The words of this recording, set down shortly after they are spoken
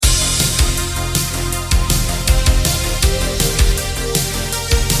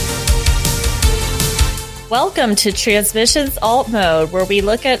Welcome to Transmissions Alt Mode, where we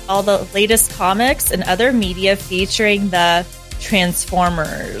look at all the latest comics and other media featuring the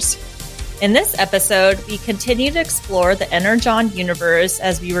Transformers. In this episode, we continue to explore the Energon universe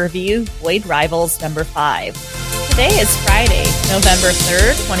as we review Void Rivals number 5. Today is Friday, November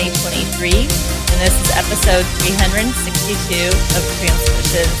 3rd, 2023, and this is episode 362 of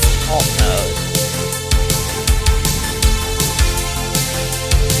Transmissions Alt Mode.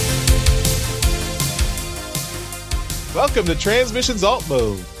 Welcome to Transmissions Alt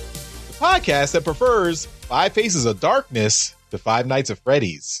Mode, the podcast that prefers Five Faces of Darkness to Five Nights at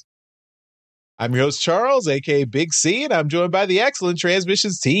Freddy's. I'm your host, Charles, aka Big C, and I'm joined by the excellent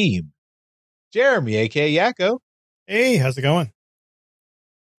Transmissions team. Jeremy, aka Yakko. Hey, how's it going?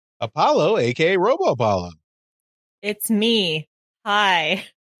 Apollo, aka Robo Apollo. It's me. Hi.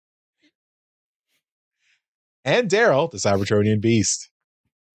 And Daryl, the Cybertronian Beast.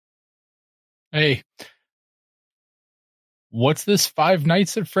 Hey. What's this Five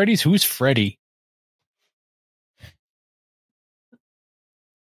Nights at Freddy's? Who's Freddy?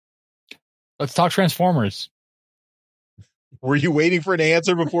 Let's talk Transformers. Were you waiting for an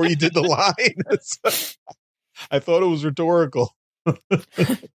answer before you did the line? I thought it was rhetorical.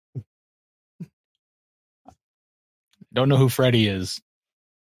 Don't know who Freddy is.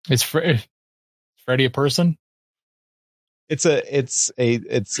 Is Freddy a person?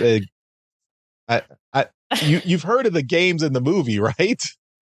 You've heard of the games in the movie, right?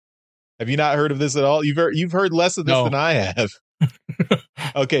 Have you not heard of this at all? You've heard less of this than I have.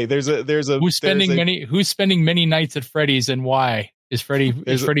 Okay, there's a who's spending many nights at Freddy's and why? Is Freddy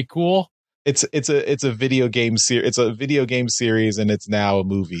cool? It's a video game series. It's a video game series, and it's now a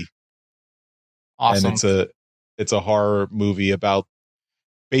movie. Awesome. And it's a horror movie about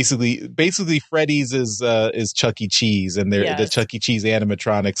basically Freddy's is Chuck E. Cheese, and the Chuck E. Cheese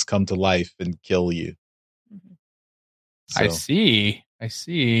animatronics come to life and kill you. So. I see. And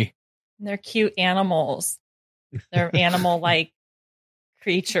they're cute animals. They're animal-like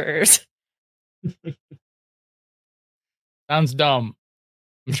creatures. Sounds dumb.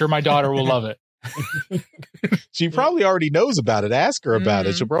 I'm sure my daughter will love it. She probably already knows about it. Ask her about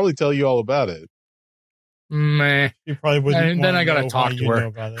it. She'll probably tell you all about it. Meh. You probably wouldn't. And then I gotta talk to her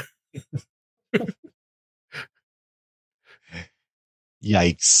about it.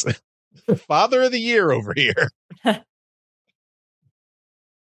 Yikes! Father of the year over here.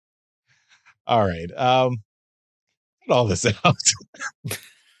 All right. Put all this out.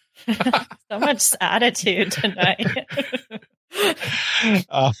 So much attitude tonight.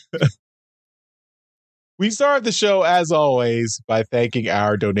 We start the show, as always, by thanking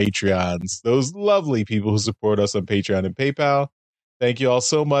our Donatreons, those lovely people who support us on Patreon and PayPal. Thank you all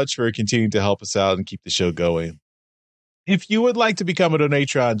so much for continuing to help us out and keep the show going. If you would like to become a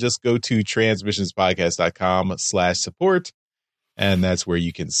Donatreon, just go to transmissionspodcast.com/support, and that's where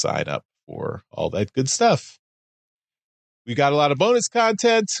you can sign up for all that good stuff. We've got a lot of bonus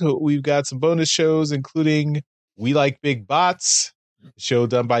content. We've got some bonus shows, including We Like Big Bots, a show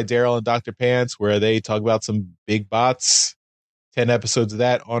done by Daryl and Dr. Pants, where they talk about some big bots. 10 episodes of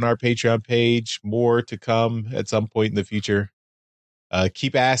that on our Patreon page. More to come at some point in the future.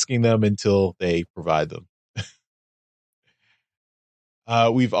 Keep asking them until they provide them.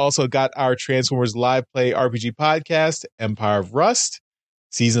 We've also got our Transformers Live Play RPG podcast, Empire of Rust.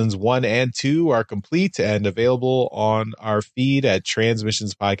 Seasons 1 and 2 are complete and available on our feed at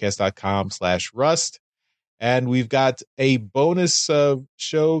transmissionspodcast.com/rust. And we've got a bonus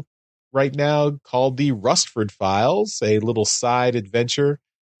show right now called the Rustford Files, a little side adventure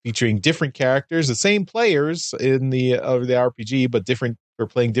featuring different characters, the same players in the RPG, but different. We're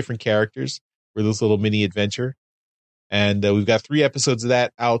playing different characters for this little mini adventure. And we've got 3 episodes of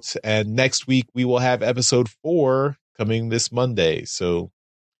that out. And next week we will have episode 4 coming this Monday. So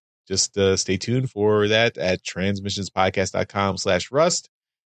just stay tuned for that at transmissionspodcast.com/rust.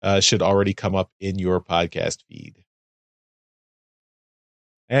 Should already come up in your podcast feed.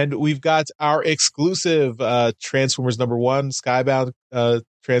 And we've got our exclusive Transformers #1, Skybound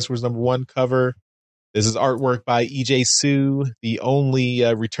Transformers #1 cover. This is artwork by EJ Sue, the only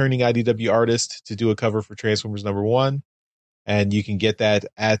returning IDW artist to do a cover for Transformers #1. And you can get that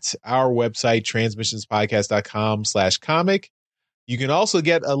at our website, transmissionspodcast.com/comic. You can also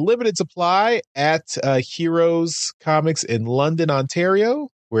get a limited supply at Heroes Comics in London, Ontario,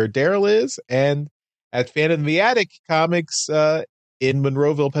 where Daryl is, and at Phantom of the Attic Comics in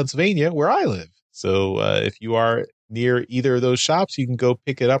Monroeville, Pennsylvania, where I live. So if you are near either of those shops, you can go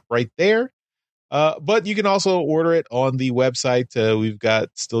pick it up right there. But you can also order it on the website. We've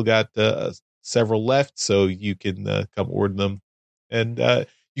still got several left, so you can come order them. And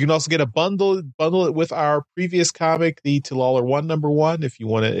You can also get a bundle it with our previous comic, the T'Lawler 1 #1,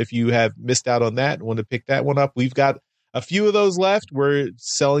 if you have missed out on that and want to pick that one up. We've got a few of those left. We're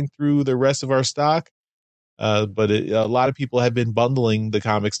selling through the rest of our stock. But a lot of people have been bundling the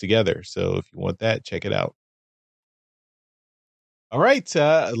comics together. So if you want that, check it out. All right,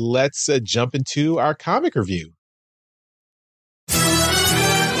 let's jump into our comic review.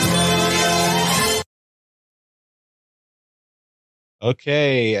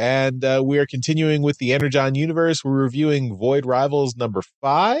 Okay, and we are continuing with the Energon universe. We're reviewing Void Rivals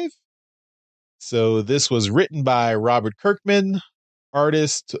 #5. So this was written by Robert Kirkman,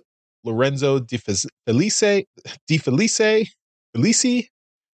 artist Lorenzo Di Felice.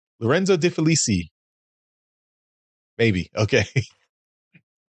 Lorenzo Di Felice. Maybe. Okay.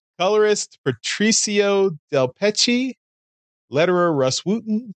 Colorist Patricio Del Pecci. Letterer Russ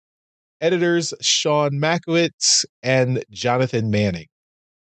Wooten. Editors Sean Makowitz and Jonathan Manning.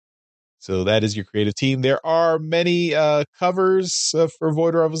 So that is your creative team. There are many covers for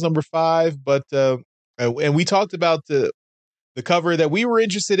Void Rivals #5, but and we talked about the cover that we were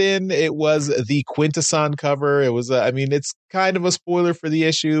interested in. It was the Quintesson cover. It was, it's kind of a spoiler for the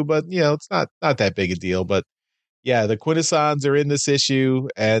issue, but it's not that big a deal. But yeah, the Quintessons are in this issue,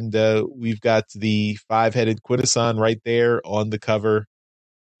 and we've got the 5-headed Quintesson right there on the cover.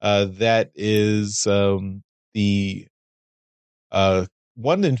 That is the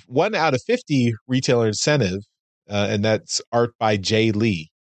 1 out of 50 retailer incentive, and that's art by Jay Lee.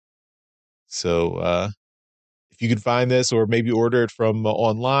 So if you could find this, or maybe order it from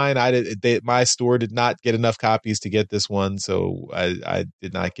online, my store did not get enough copies to get this one, so I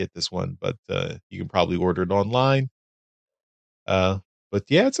did not get this one. But you can probably order it online. But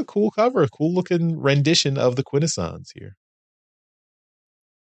yeah, it's a cool cover, a cool looking rendition of the Quintessons here.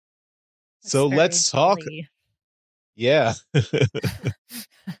 So let's talk. Jolly. Yeah.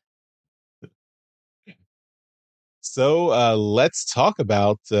 So let's talk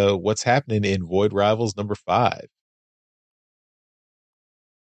about what's happening in Void Rivals #5.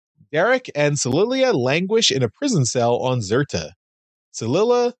 Derek and Celilia languish in a prison cell on Zerta.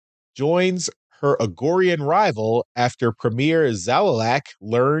 Celilia joins her Agorian rival after Premier Zalalak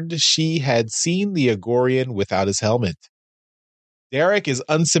learned she had seen the Agorian without his helmet. Derek is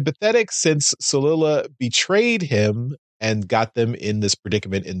unsympathetic since Celilia betrayed him and got them in this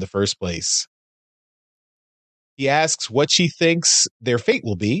predicament in the first place. He asks what she thinks their fate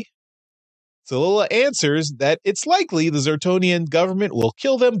will be. Celilia answers that it's likely the Zertonian government will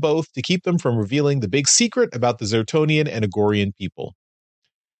kill them both to keep them from revealing the big secret about the Zertonian and Agorian people.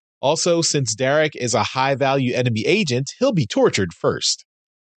 Also, since Derek is a high-value enemy agent, he'll be tortured first.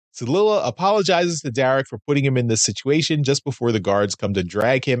 Celilia apologizes to Derek for putting him in this situation just before the guards come to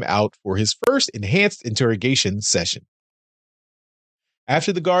drag him out for his first enhanced interrogation session.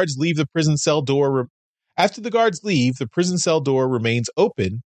 After the guards leave, the prison cell door remains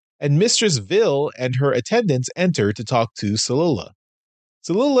open, and Mistress Vil and her attendants enter to talk to Celilia.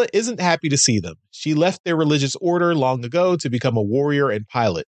 Celilia isn't happy to see them. She left their religious order long ago to become a warrior and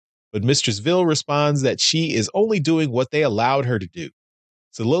pilot, but Mistress Vil responds that she is only doing what they allowed her to do.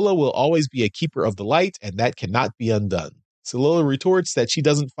 Celilia will always be a keeper of the light, and that cannot be undone. Celilia retorts that she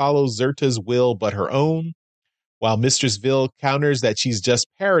doesn't follow Zerta's will but her own, while Mistress Vil counters that she's just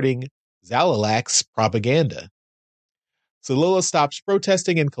parroting Zalalak's propaganda. Celilia stops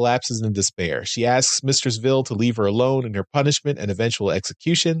protesting and collapses in despair. She asks Mistress Vil to leave her alone in her punishment and eventual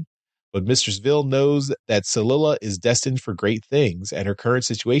execution, but Mistress Vil knows that Celilia is destined for great things, and her current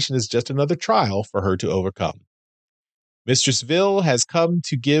situation is just another trial for her to overcome. Mistress Vil has come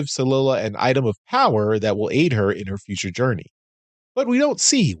to give Celilia an item of power that will aid her in her future journey, but we don't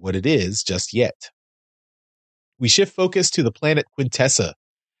see what it is just yet. We shift focus to the planet Quintessa.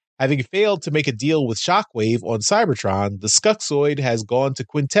 Having failed to make a deal with Shockwave on Cybertron, the Skuxoid has gone to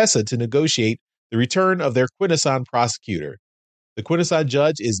Quintessa to negotiate the return of their Quintesson prosecutor. The Quintesson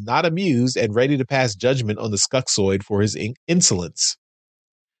judge is not amused and ready to pass judgment on the Skuxoid for his insolence.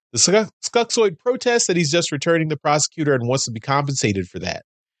 The Skuxoid protests that he's just returning the prosecutor and wants to be compensated for that.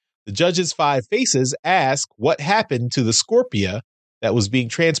 The judge's 5 faces ask what happened to the Scorpia that was being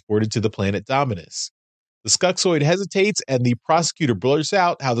transported to the planet Dominus. The Skuxoid hesitates, and the prosecutor blurts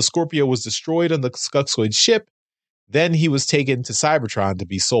out how the Scorpio was destroyed on the Skuxoid ship. Then he was taken to Cybertron to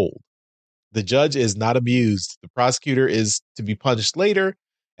be sold. The judge is not amused. The prosecutor is to be punished later,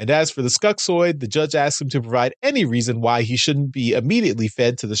 and as for the Skuxoid, the judge asks him to provide any reason why he shouldn't be immediately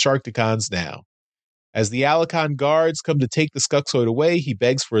fed to the Sharkticons now. As the Alicon guards come to take the Skuxoid away, he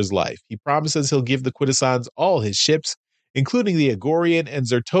begs for his life. He promises he'll give the Quintessons all his ships, including the Agorian and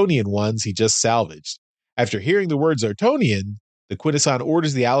Zertonian ones he just salvaged. After hearing the word Zertonian, the Quintesson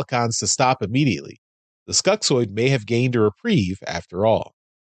orders the Alicons to stop immediately. The Skuxoid may have gained a reprieve after all.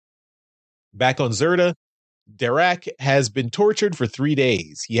 Back on Zerta, Darak has been tortured for 3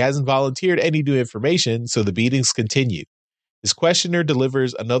 days. He hasn't volunteered any new information, so the beatings continue. His questioner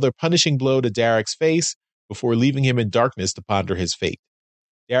delivers another punishing blow to Darak's face before leaving him in darkness to ponder his fate.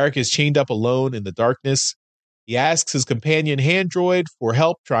 Darak is chained up alone in the darkness. He asks his companion Handroid for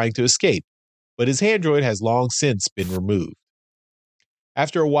help trying to escape, but his Handroid has long since been removed.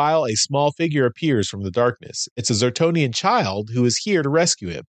 After a while, a small figure appears from the darkness. It's a Zertonian child who is here to rescue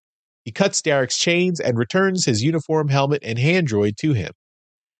him. He cuts Darak's chains and returns his uniform, helmet, and Handroid to him.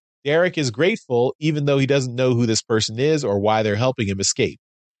 Darak is grateful, even though he doesn't know who this person is or why they're helping him escape.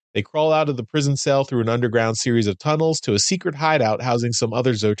 They crawl out of the prison cell through an underground series of tunnels to a secret hideout housing some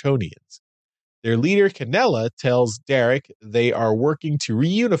other Zertonians. Their leader, Canella, tells Darak they are working to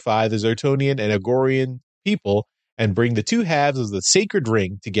reunify the Zertonian and Agorian people and bring the two halves of the sacred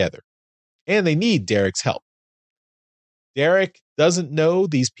ring together. And they need Darak's help. Darak doesn't know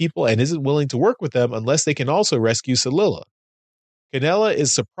these people and isn't willing to work with them unless they can also rescue Celilla. Canella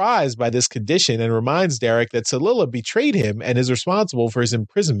is surprised by this condition and reminds Darak that Celilla betrayed him and is responsible for his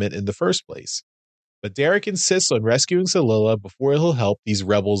imprisonment in the first place. But Darak insists on rescuing Celilla before he'll help these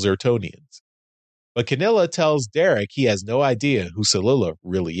rebel Zertonians. But Canella tells Darak he has no idea who Celilla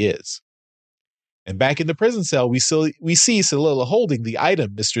really is. And back in the prison cell, we see Celilla holding the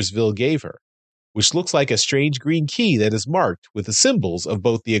item Mistress Vil gave her, which looks like a strange green key that is marked with the symbols of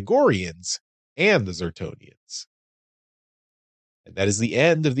both the Agorians and the Zertonians. And that is the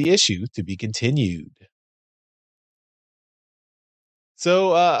end of the issue, to be continued.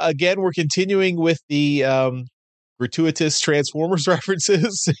 So, again, we're continuing with the gratuitous Transformers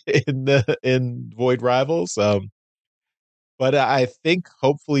references in Void Rivals. But I think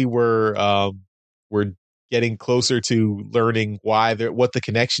hopefully we're getting closer to learning what the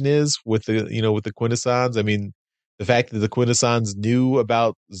connection is with the Quintessons. I mean, the fact that the Quintessons knew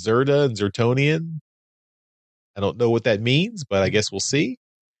about Zerta and Zertonian, I don't know what that means, but I guess we'll see.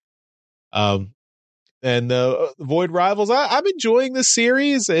 And Void Rivals, I'm enjoying this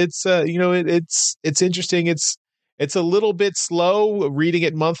series. It's it's interesting. It's a little bit slow reading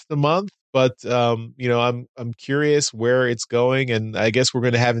it month to month, but I'm curious where it's going, and I guess we're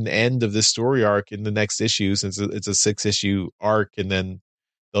going to have an end of this story arc in the next issue, since it's a 6-issue arc, and then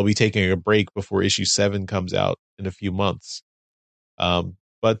they'll be taking a break before issue 7 comes out in a few months. I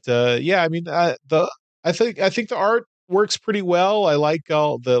think the art works pretty well. I like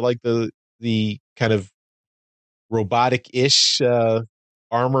all the kind of robotic-ish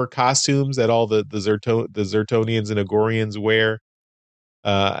armor costumes that all the Zertonians and Agorians wear.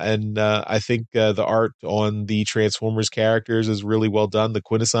 I think the art on the Transformers characters is really well done. The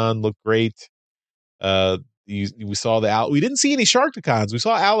Quintesson looked great. We saw we didn't see any Sharkticons. We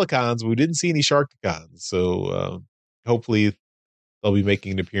saw Alicons, but we didn't see any Sharkticons. So hopefully they'll be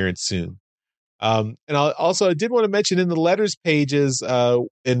making an appearance soon. And I did want to mention in the letters pages,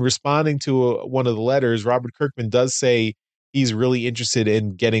 in responding to one of the letters, Robert Kirkman does say he's really interested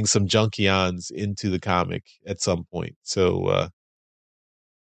in getting some Junkions into the comic at some point. So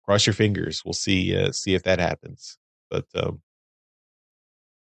cross your fingers. We'll see if that happens. But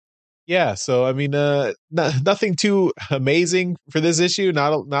yeah, so I mean, nothing too amazing for this issue.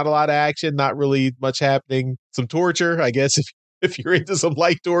 Not a lot of action. Not really much happening. Some torture, I guess. If you're into some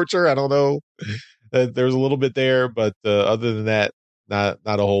light torture, I don't know. There's a little bit there, but other than that, not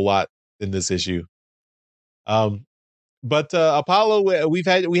a whole lot in this issue. But Apollo, we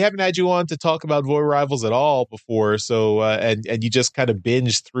haven't had you on to talk about Void Rivals at all before. So and you just kind of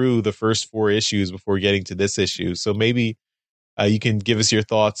binged through the first 4 issues before getting to this issue. So maybe you can give us your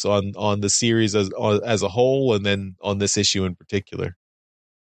thoughts on the series as a whole, and then on this issue in particular.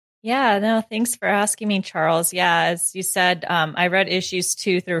 Yeah, no, thanks for asking me, Charles. Yeah, as you said, I read issues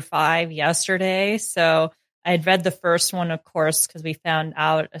 2 through 5 yesterday. So I had read the first one, of course, because we found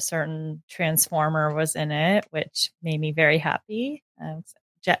out a certain Transformer was in it, which made me very happy.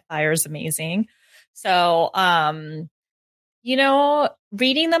 Jetfire is amazing. So,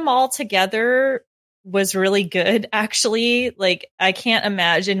 reading them all together was really good, actually. Like, I can't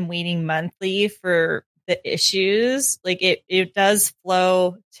imagine waiting monthly for the issues. Like it does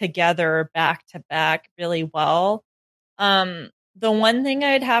flow together back to back really well. The one thing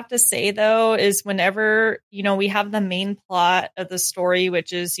I'd have to say though is whenever we have the main plot of the story,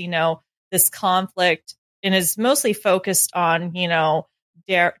 which is this conflict, and is mostly focused on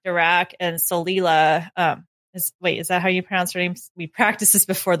Darak and Celilla. Is that how you pronounce her name? We practiced this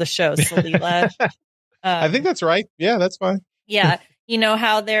before the show. Celilla. I think that's right. Yeah, that's fine. Yeah,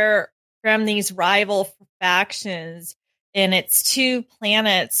 how they're from these rival factions, and it's two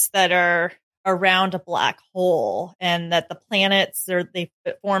planets that are around a black hole, and that the planets it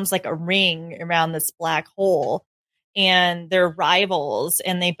forms like a ring around this black hole, and they're rivals,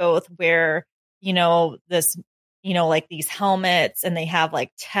 and they both wear, this, like these helmets, and they have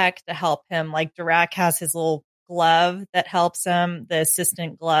like tech to help him. Like Dirac has his little glove that helps him, the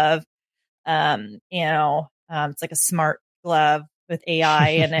assistant glove. It's like a smart glove with AI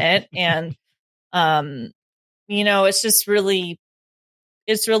in it. And,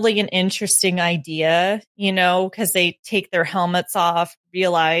 it's really an interesting idea, because they take their helmets off,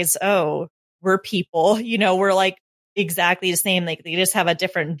 realize, oh, we're people, we're like exactly the same. Like they just have a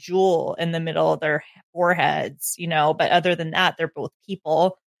different jewel in the middle of their foreheads, but other than that, they're both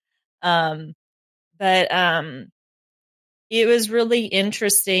people. But it was really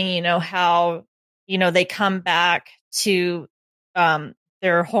interesting, how, they come back to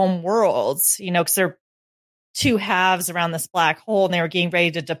their home worlds, because they're two halves around this black hole, and they were getting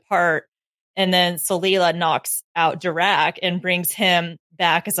ready to depart. And then Solila knocks out Dirac and brings him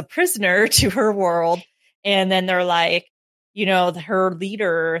back as a prisoner to her world. And then they're like, her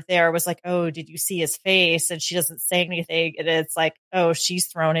leader there was like, oh, did you see his face? And she doesn't say anything. And it's like, oh, she's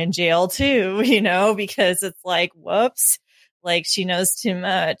thrown in jail too, because it's like, whoops, like she knows too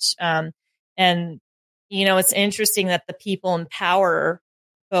much. And, it's interesting that the people in power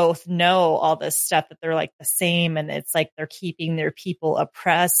both know all this stuff, that they're like the same. And it's like they're keeping their people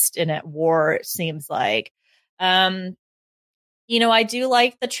oppressed and at war, it seems like. I do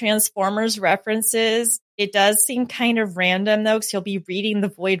like the Transformers references. It does seem kind of random though, because you'll be reading the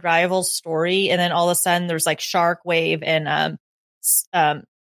Void Rivals story, and then all of a sudden there's like Sharkwave and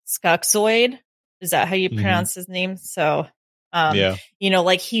Skuxoid. Is that how you pronounce his name? So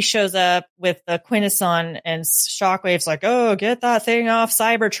like he shows up with the Quintesson, and Shockwave's like, oh, get that thing off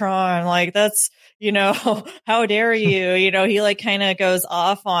Cybertron. Like that's, how dare you? He like kind of goes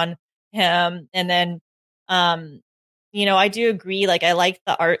off on him. And then, I do agree. Like I like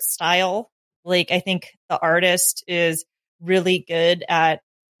the art style. Like I think the artist is really good at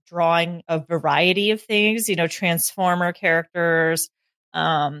drawing a variety of things, Transformer characters,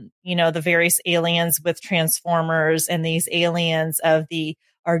 the various aliens with Transformers, and these aliens of the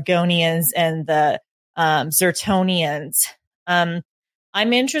Argonians and the Zertonians. I'm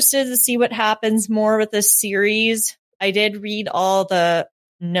interested to see what happens more with this series. I did read all the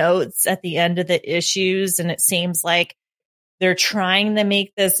notes at the end of the issues, and it seems like they're trying to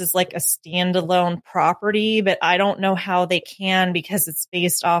make this as like a standalone property, but I don't know how they can, because it's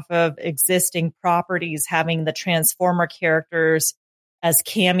based off of existing properties having the Transformer characters as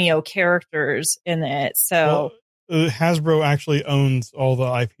cameo characters in it. So Hasbro actually owns all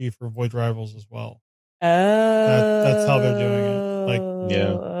the IP for Void Rivals as well. That's how they're doing it. Like,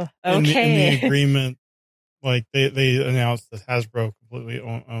 yeah. Okay. In the agreement, like they announced that Hasbro completely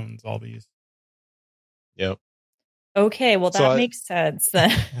owns all these. Yep. Okay, well that makes sense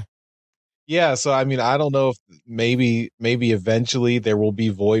then. Yeah, so I mean, I don't know if maybe eventually there will be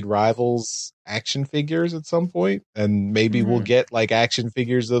Void Rivals action figures at some point, and maybe we'll get like action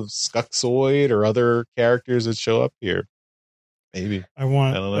figures of Skuxoid or other characters that show up here. Maybe I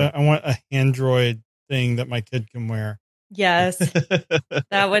want a Android thing that my kid can wear. Yes,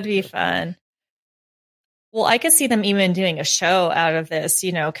 that would be fun. Well, I could see them even doing a show out of this,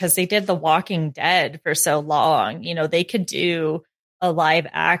 because they did The Walking Dead for so long. They could do a live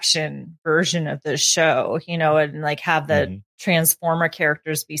action version of this show, and like have the Transformer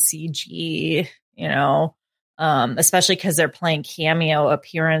characters be CG, especially because they're playing cameo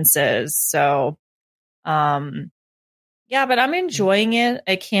appearances. So, yeah, but I'm enjoying it.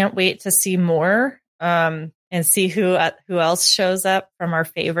 I can't wait to see more. And see who else shows up from our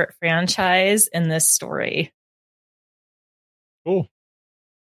favorite franchise in this story. Cool.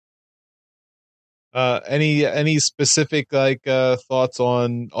 Any specific thoughts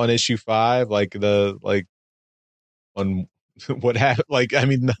on issue 5? On what happened? Like, I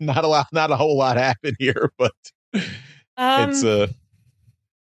mean, not a whole lot happened here, but it's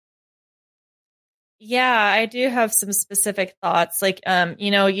yeah, I do have some specific thoughts. Like,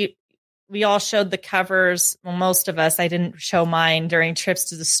 we all showed the covers. Well, most of us. I didn't show mine during trips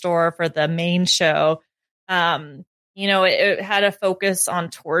to the store for the main show. It had a focus on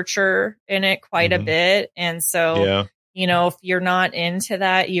torture in it quite a bit. And so, if you're not into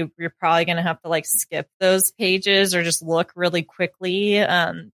that, you're probably going to have to like skip those pages or just look really quickly,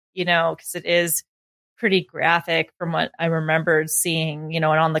 because it is pretty graphic from what I remembered seeing, and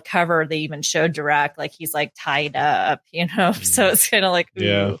on the cover, they even showed Dirac, like he's like tied up, so it's kind of like,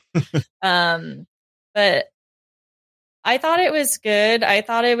 ooh. But I thought it was good. I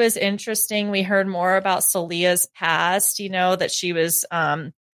thought it was interesting. We heard more about Celia's past, that she was,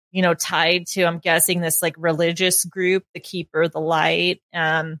 tied to, I'm guessing, this like religious group, the Keeper of the Light,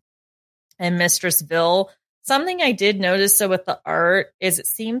 and Mistress Vil. Something I did notice though with the art is it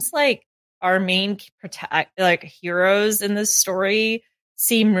seems like our main heroes in this story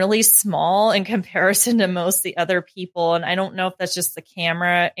seem really small in comparison to most of the other people. And I don't know if that's just the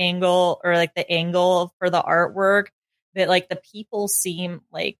camera angle or like the angle for the artwork, but like the people seem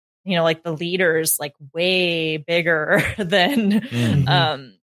like, like the leaders, like way bigger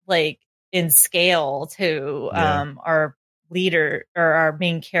than, like in scale to, our leader or our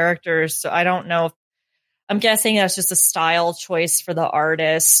main characters. So I don't know if, I'm guessing that's just a style choice for the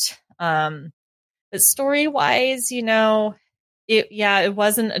artist. But story wise, it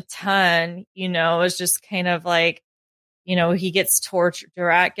wasn't a ton, it was just kind of like, he gets tortured,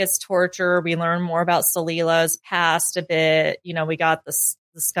 Dirac gets tortured. We learn more about Celia's past a bit. We got the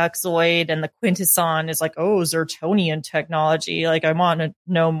Skuxoid, and the Quintesson is like, oh, Zertonian technology. Like, I want to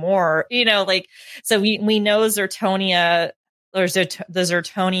know more, so we know Zertonia or the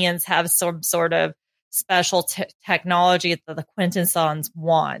Zertonians have some sort of special technology that the Quintessons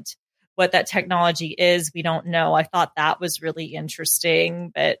want. What that technology is, we don't know. I thought that was really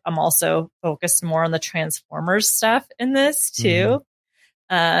interesting, but I'm also focused more on the Transformers stuff in this too.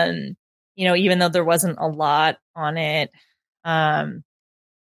 Even though there wasn't a lot on it, I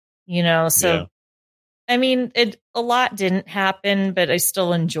mean, a lot didn't happen, but I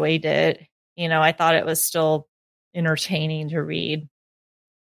still enjoyed it. I thought it was still entertaining to read.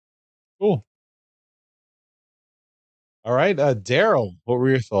 Cool. All right, Daryl, what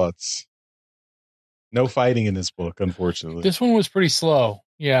were your thoughts? No fighting in this book, unfortunately. This one was pretty slow.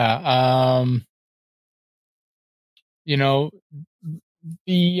 Yeah.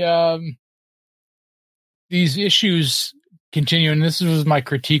 These issues continue, and this was my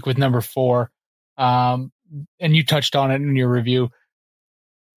critique with number 4. And you touched on it in your review.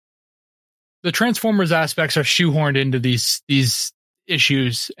 The Transformers aspects are shoehorned into these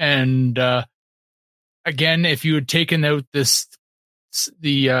issues, and again, if you had taken out the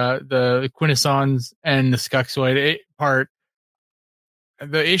Quintessons and the Skuxoid part,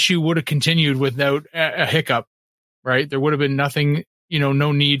 the issue would have continued without a hiccup, right? There would have been nothing,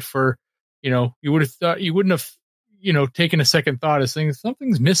 no need for, you would have thought, you wouldn't have, taken a second thought as saying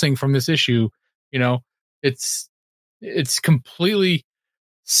something's missing from this issue. It's completely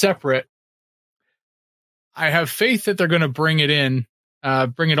separate. I have faith that they're going to bring it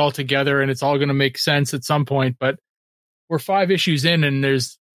all together, and it's all going to make sense at some point, but we're 5 issues in, and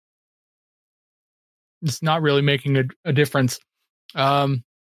it's not really making a difference.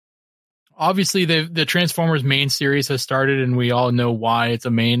 Obviously the Transformers main series has started, and we all know why. It's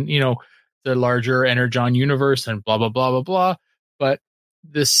a main, the larger Energon universe and blah, blah, blah, blah, blah. But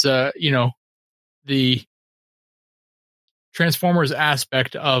this, the Transformers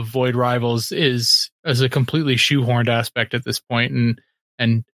aspect of Void Rivals is a completely shoehorned aspect at this point.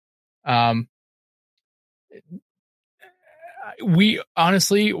 And we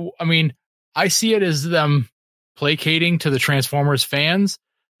honestly, I mean, I see it as them placating to the Transformers fans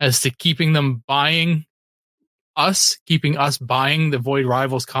as to keeping us buying the Void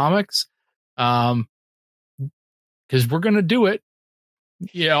Rivals comics. Because we're going to do it.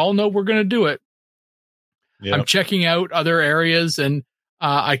 Yeah, all know we're going to do it. Yep. I'm checking out other areas, and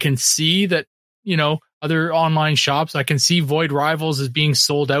I can see that, other online shops, I can see Void Rivals is being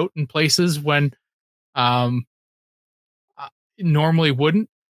sold out in places when normally wouldn't.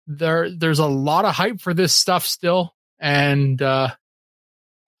 There's a lot of hype for this stuff still, and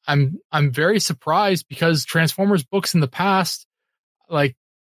I'm very surprised because Transformers books in the past, like,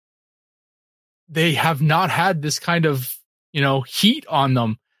 they have not had this kind of heat on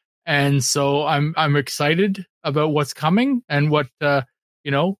them, and so I'm excited about what's coming and what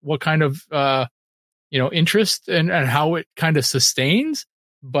what kind of interest and how it kind of sustains.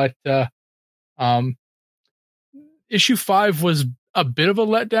 But issue 5 was a bit of a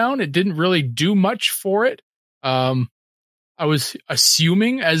letdown. It didn't really do much for it. I was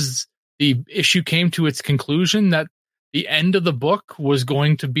assuming as the issue came to its conclusion that the end of the book was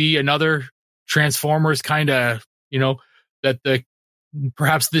going to be another Transformers kind of, that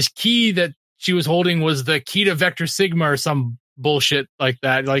perhaps this key that she was holding was the key to Vector Sigma or some bullshit like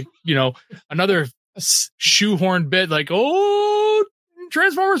that. Like, another shoehorned bit like, oh,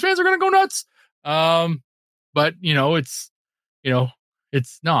 Transformers fans are going to go nuts. But it's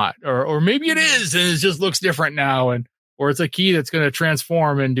not, or maybe it is, and it just looks different now, or it's a key that's going to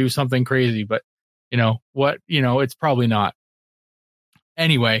transform and do something crazy, but it's probably not.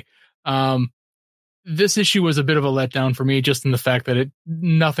 Anyway, this issue was a bit of a letdown for me, just in the fact that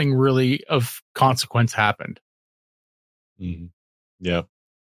nothing really of consequence happened. Mm-hmm. Yeah.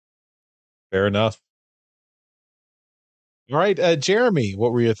 Fair enough. All right, Jeremy,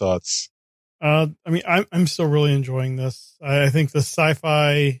 what were your thoughts? I mean, I'm still really enjoying this. I think the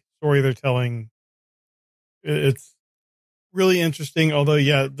sci-fi story they're telling, it's really interesting. Although,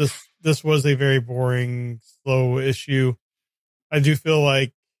 yeah, this was a very boring, slow issue. I do feel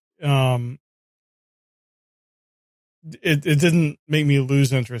like it didn't make me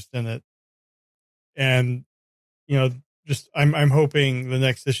lose interest in it, and just I'm hoping the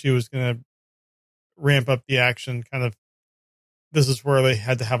next issue is going to ramp up the action. Kind of, this is where they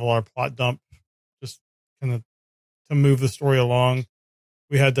had to have a lot of plot dump, just kind of to move the story along.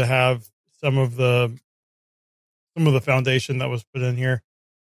 We had to have some of the foundation that was put in here,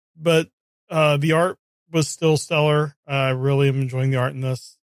 but the art was still stellar. I really am enjoying the art in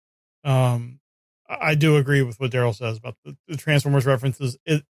this. I do agree with what Daryl says about the Transformers references.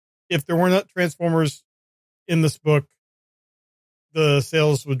 If there were not Transformers in this book, the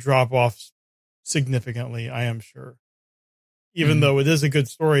sales would drop off significantly, I am sure. Even though it is a good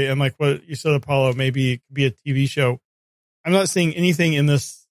story, and like what you said, Apollo, maybe it could be a TV show. I'm not seeing anything in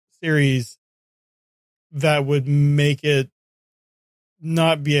this series that would make it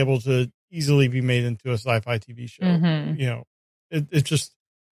not be able to easily be made into a sci-fi TV show. Mm-hmm.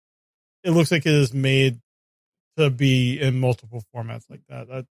 It looks like it is made to be in multiple formats like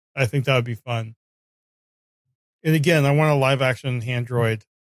that. I think that would be fun. And again, I want a live action Handroid,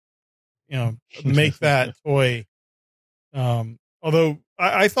 make that toy. Although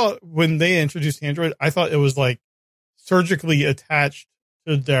I thought when they introduced Handroid, I thought it was like surgically attached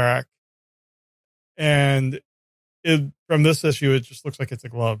to Derek. And from this issue, it just looks like it's a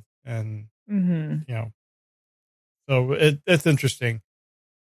glove. And, so it's interesting.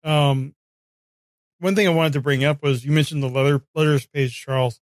 One thing I wanted to bring up was you mentioned the letters page,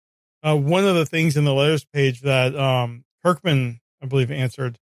 Charles. One of the things in the letters page that Kirkman, I believe,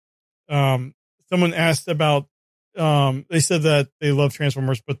 answered, someone asked about, they said that they love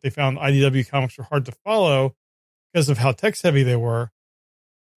Transformers, but they found IDW comics were hard to follow because of how text heavy they were.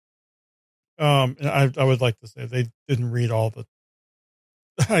 And I would like to say they didn't read all the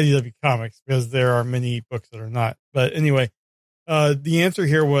IDW comics because there are many books that are not. But anyway, the answer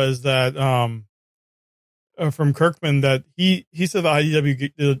here was that from Kirkman that he said the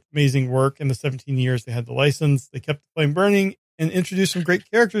IDW did amazing work in the 17 years they had the license. They kept the flame burning and introduced some great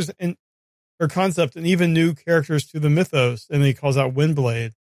characters and or concept and even new characters to the mythos. And he calls out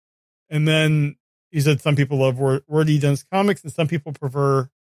Windblade. And then he said some people love wordy, dense comics and some people prefer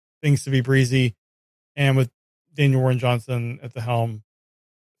things to be breezy. And with Daniel Warren Johnson at the helm,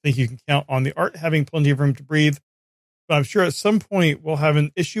 I think you can count on the art having plenty of room to breathe. But I'm sure at some point we'll have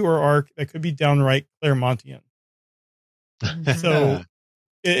an issue or arc that could be downright Claremontian. So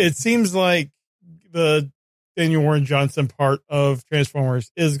it seems like the Daniel Warren Johnson part of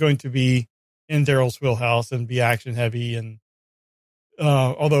Transformers is going to be in Daryl's wheelhouse and be action heavy. And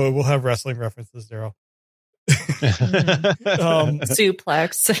although it will have wrestling references, Daryl.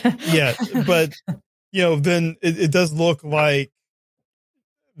 Suplex. Yeah. But, then it does look like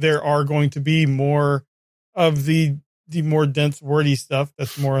there are going to be more of the more dense, wordy stuff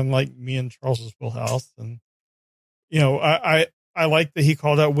that's more in like me and Charles's wheelhouse. And, I like that he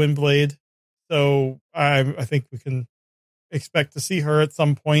called out Windblade. So I think we can expect to see her at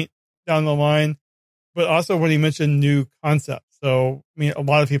some point down the line. But also when he mentioned new concepts. So, I mean, a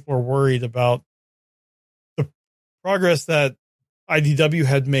lot of people are worried about the progress that IDW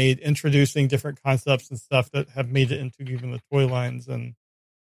had made introducing different concepts and stuff that have made it into even the toy lines. And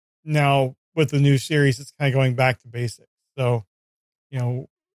now with the new series, it's kind of going back to basics. So,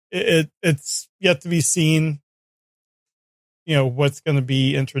 it's yet to be seen, what's going to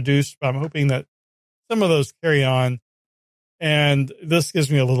be introduced, but I'm hoping that some of those carry on. And this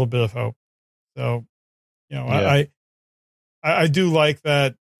gives me a little bit of hope. So, I do like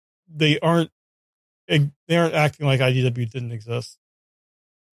that they aren't acting like IDW didn't exist.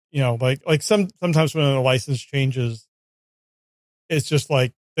 Like sometimes when a license changes, it's just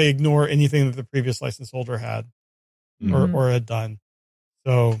like they ignore anything that the previous license holder had or had done.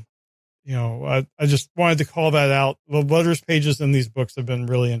 So, I just wanted to call that out. The letters pages in these books have been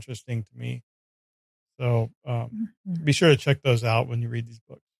really interesting to me. So be sure to check those out when you read these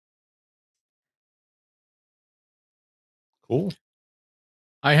books. Cool.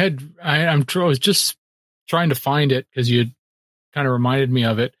 I was just trying to find it because you had kind of reminded me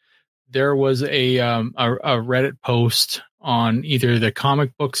of it. There was a Reddit post on either the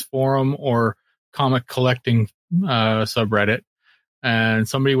comic books forum or comic collecting subreddit and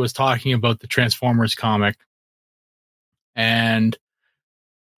somebody was talking about the Transformers comic, and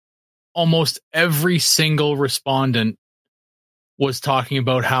almost every single respondent was talking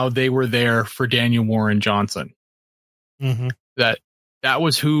about how they were there for Daniel Warren Johnson. Mm-hmm. That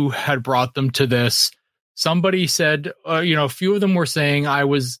was who had brought them to this. Somebody said, a few of them were saying, I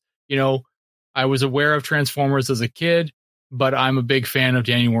was aware of Transformers as a kid, but I'm a big fan of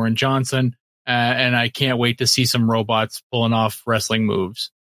Daniel Warren Johnson, and I can't wait to see some robots pulling off wrestling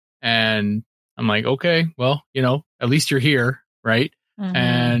moves. And I'm like, okay, well, at least you're here, right? Mhm.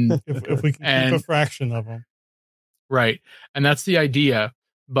 And If we can keep a fraction of them. right. And that's the idea.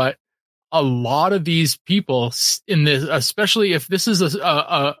 But a lot of these people in this, especially if this is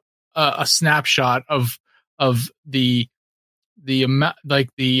a snapshot of the demographic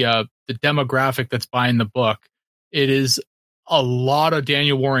that's buying the book, it is a lot of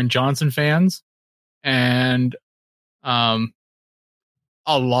Daniel Warren Johnson fans and a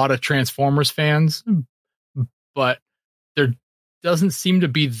lot of Transformers fans, but there doesn't seem to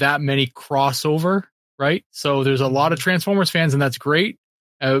be that many crossover, right? So there's a lot of Transformers fans, and that's great.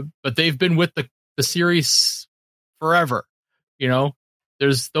 But they've been with the series forever.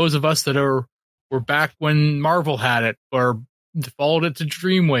 There's those of us that were back when Marvel had it, or followed it to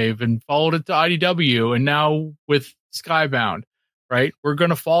Dreamwave and followed it to IDW, and now with Skybound, right? We're going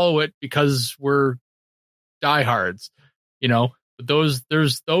to follow it because we're diehards, But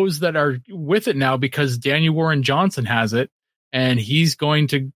there's those that are with it now because Daniel Warren Johnson has it, and he's going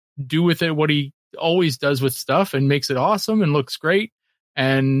to do with it what he always does with stuff and makes it awesome and looks great.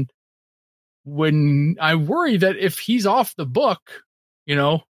 And when I worry that if he's off the book,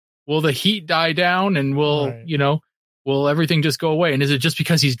 will the heat die down and will everything just go away? And is it just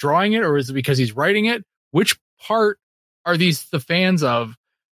because he's drawing it, or is it because he's writing it? Which part are these the fans of?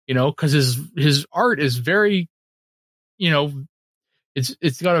 Because his art is very,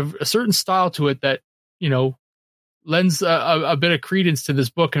 it's got a certain style to it that, lends a bit of credence to this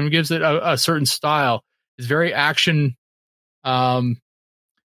book and gives it a certain style. It's very action.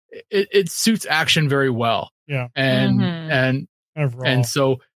 It suits action very well. Yeah. And his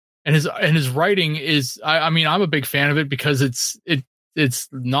writing is, I'm a big fan of it because it's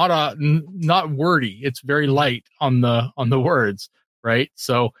not wordy. It's very light on the words. Right.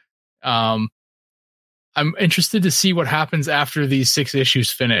 So, I'm interested to see what happens after these 6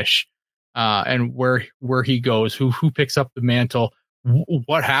 issues finish, and where he goes, who picks up the mantle,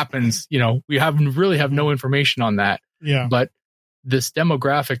 what happens. We have no information on that. Yeah. But this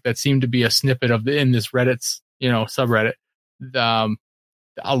demographic that seemed to be a snippet of in this Reddit's, subreddit,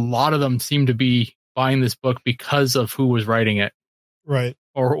 a lot of them seem to be buying this book because of who was writing it. Right.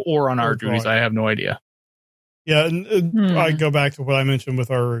 Or on our duties. I have no idea. Yeah. And I go back to what I mentioned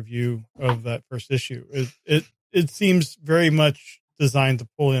with our review of that first issue. It seems very much designed to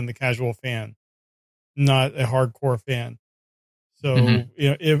pull in the casual fan, not a hardcore fan. So,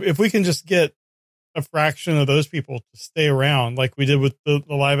 if we can just get a fraction of those people to stay around, like we did with the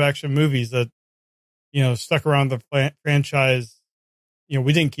live action movies that, stuck around the franchise,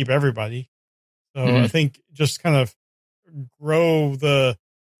 we didn't keep everybody. So I think just kind of grow the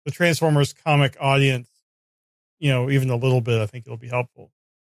Transformers comic audience, even a little bit, I think it'll be helpful.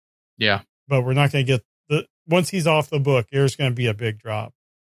 Yeah. But we're not going to get once he's off the book, there's going to be a big drop.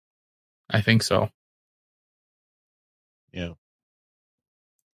 I think so. Yeah.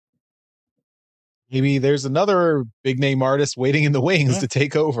 Maybe there's another big name artist waiting in the wings to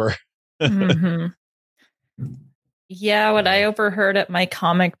take over. Mm-hmm. Yeah, what I overheard at my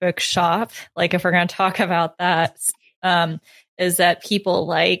comic book shop, like if we're going to talk about that, is that people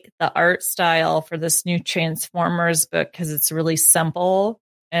like the art style for this new Transformers book because it's really simple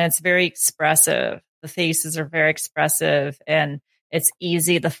and it's very expressive. The faces are very expressive and it's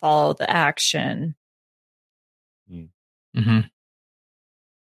easy to follow the action. Mm-hmm.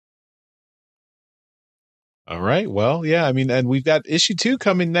 All right. Well, yeah, and we've got issue 2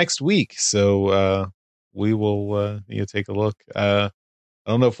 coming next week. So we will take a look. I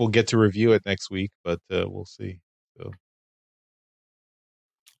don't know if we'll get to review it next week, but we'll see. So.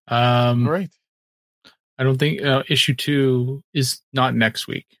 All right. I don't think issue 2 is not next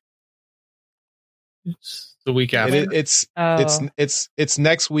week. It's the week after. It's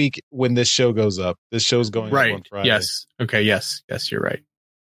next week when this show goes up. This show's going up on Friday. Yes. Okay. Yes, you're right.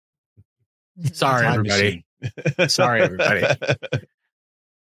 Sorry, everybody. Sorry, everybody.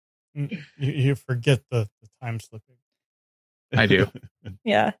 You forget the time slipping. I do.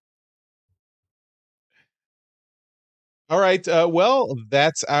 Yeah. All right. Well,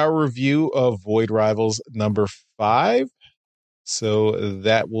 that's our review of Void Rivals number 5. So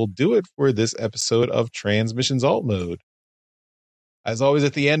that will do it for this episode of Transmissions Alt Mode. As always,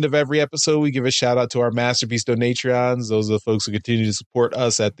 at the end of every episode, we give a shout out to our Masterpiece Donatrions. Those are the folks who continue to support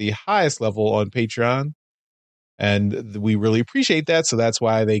us at the highest level on Patreon. And we really appreciate that. So that's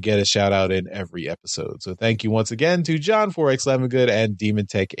why they get a shout out in every episode. So thank you once again to John 4X Lemongood and Demon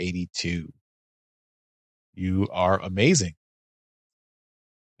Tech 82. You are amazing.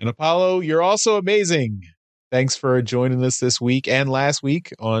 And Apollo, you're also amazing. Thanks for joining us this week and last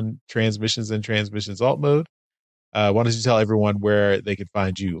week on Transmissions and Transmissions Alt Mode. Why don't you tell everyone where they can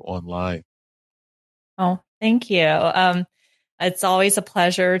find you online? Oh, thank you. It's always a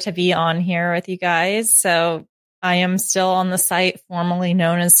pleasure to be on here with you guys. So I am still on the site formerly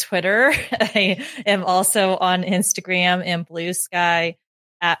known as Twitter. I am also on Instagram and Blue Sky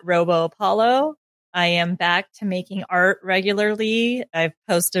at RoboApollo. I am back to making art regularly. I've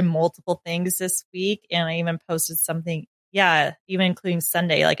posted multiple things this week, and I even posted something, even including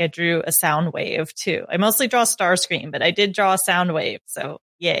Sunday. Like I drew a sound wave too. I mostly draw Starscream, but I did draw a sound wave. So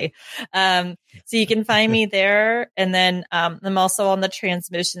yay. So you can find me there. And then I'm also on the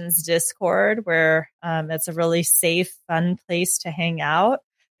Transmissions Discord, where it's a really safe, fun place to hang out.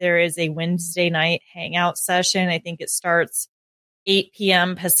 There is a Wednesday night hangout session. I think it starts 8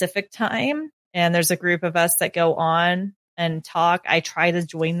 p.m. Pacific time. And there's a group of us that go on and talk. I try to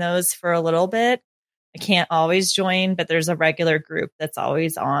join those for a little bit. I can't always join, but there's a regular group that's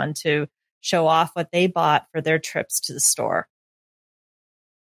always on to show off what they bought for their trips to the store.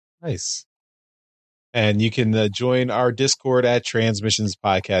 Nice. And you can join our Discord at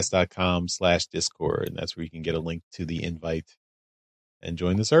transmissionspodcast.com/Discord. And that's where you can get a link to the invite and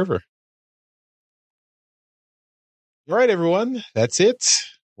join the server. All right, everyone. That's it.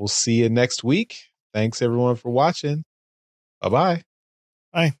 We'll see you next week. Thanks, everyone, for watching. Bye-bye.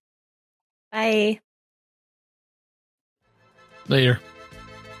 Bye. Bye. Later.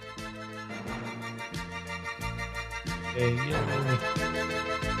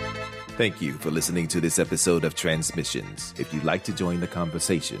 Thank you for listening to this episode of Transmissions. If you'd like to join the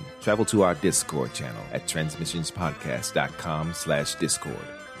conversation, travel to our Discord channel at transmissionspodcast.com/Discord.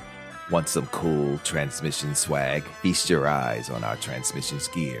 Want some cool Transmission swag? Feast your eyes on our Transmissions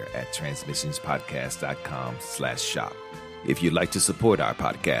gear at transmissionspodcast.com/shop. If you'd like to support our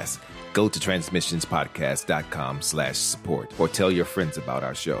podcast, go to transmissionspodcast.com/support or tell your friends about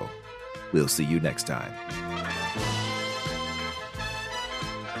our show. We'll see you next time.